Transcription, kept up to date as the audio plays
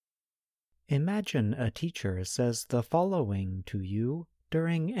Imagine a teacher says the following to you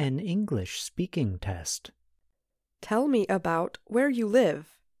during an English speaking test. Tell me about where you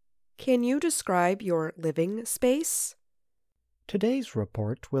live. Can you describe your living space? Today's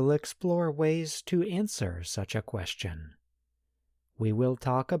report will explore ways to answer such a question. We will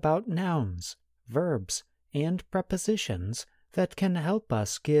talk about nouns, verbs, and prepositions that can help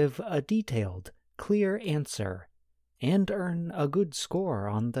us give a detailed, clear answer and earn a good score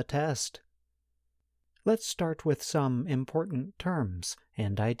on the test. Let's start with some important terms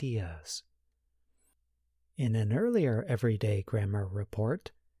and ideas. In an earlier Everyday Grammar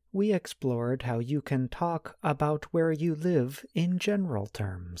report, we explored how you can talk about where you live in general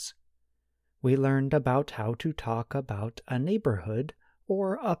terms. We learned about how to talk about a neighborhood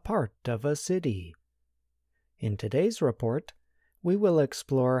or a part of a city. In today's report, we will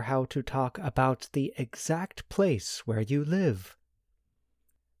explore how to talk about the exact place where you live.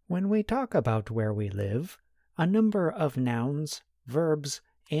 When we talk about where we live, a number of nouns, verbs,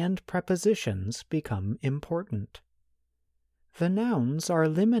 and prepositions become important. The nouns are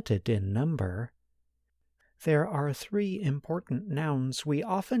limited in number. There are 3 important nouns we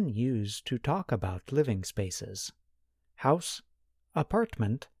often use to talk about living spaces: house,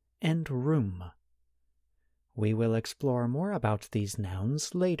 apartment, and room. We will explore more about these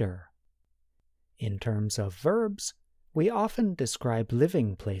nouns later. In terms of verbs, we often describe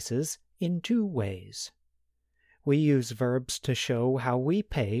living places in 2 ways. We use verbs to show how we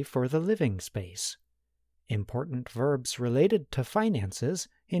pay for the living space. Important verbs related to finances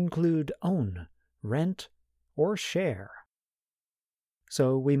include own, rent, or share.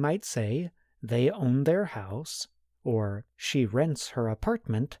 So we might say, they own their house, or she rents her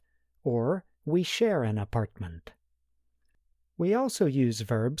apartment, or we share an apartment. We also use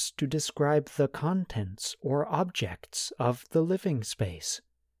verbs to describe the contents or objects of the living space.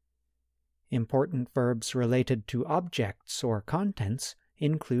 Important verbs related to objects or contents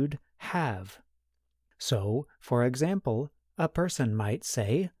include have. So, for example, a person might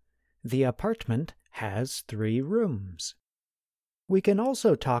say, the apartment has 3 rooms. We can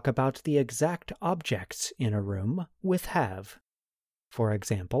also talk about the exact objects in a room with have. For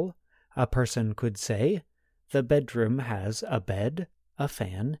example, a person could say, the bedroom has a bed, a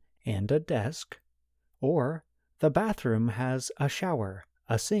fan, and a desk, or the bathroom has a shower,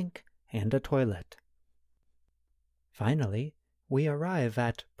 a sink, and a toilet. Finally, we arrive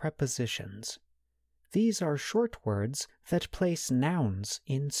at prepositions. These are short words that place nouns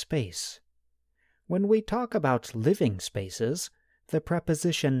in space. When we talk about living spaces, the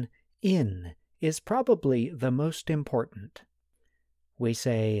preposition in is probably the most important. We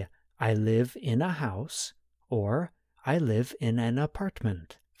say, I live in a house, or I live in an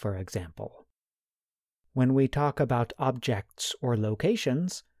apartment, for example. When we talk about objects or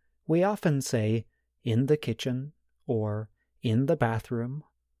locations, we often say in the kitchen, or in the bathroom,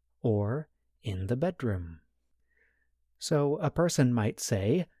 or in the bedroom. So a person might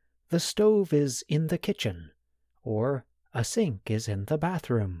say, the stove is in the kitchen, or a sink is in the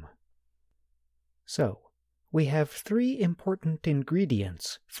bathroom. So, we have 3 important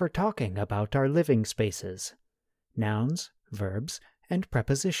ingredients for talking about our living spaces: nouns, verbs, and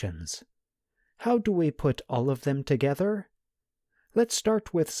prepositions. How do we put all of them together? Let's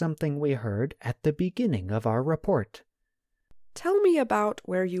start with something we heard at the beginning of our report. Tell me about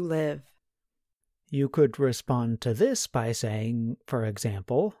where you live. You could respond to this by saying, for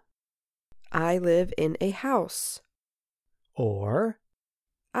example, I live in a house. Or,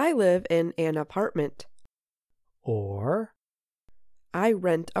 I live in an apartment. Or, I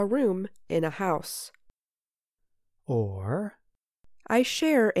rent a room in a house. Or, I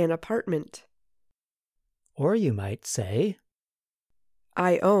share an apartment. Or you might say,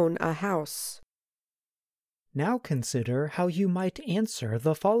 I own a house. Now consider how you might answer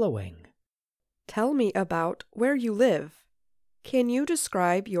the following. Tell me about where you live. Can you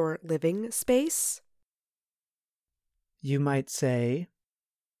describe your living space? You might say,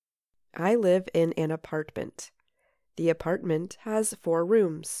 I live in an apartment. The apartment has 4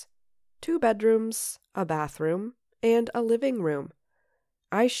 rooms, 2 bedrooms, a bathroom, and a living room.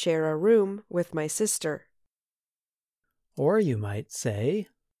 I share a room with my sister. Or you might say,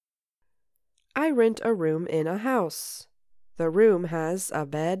 I rent a room in a house. The room has a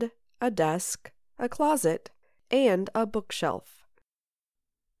bed, a desk, a closet, and a bookshelf.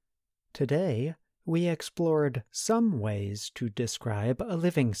 Today, we explored some ways to describe a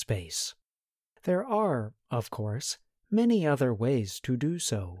living space. There are, of course, many other ways to do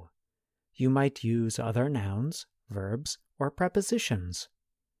so. You might use other nouns, verbs, or prepositions.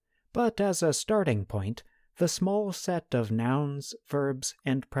 But as a starting point, The small set of nouns, verbs,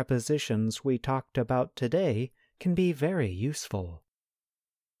 and prepositions we talked about today can be very useful.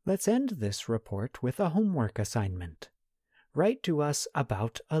 Let's end this report with a homework assignment. Write to us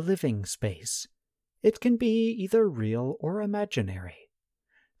about a living space. It can be either real or imaginary.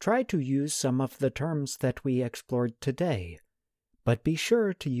 Try to use some of the terms that we explored today, but be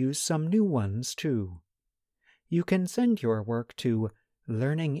sure to use some new ones too. You can send your work to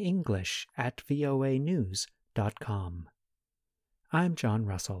learningenglish@voanews.com. I'm John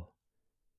Russell.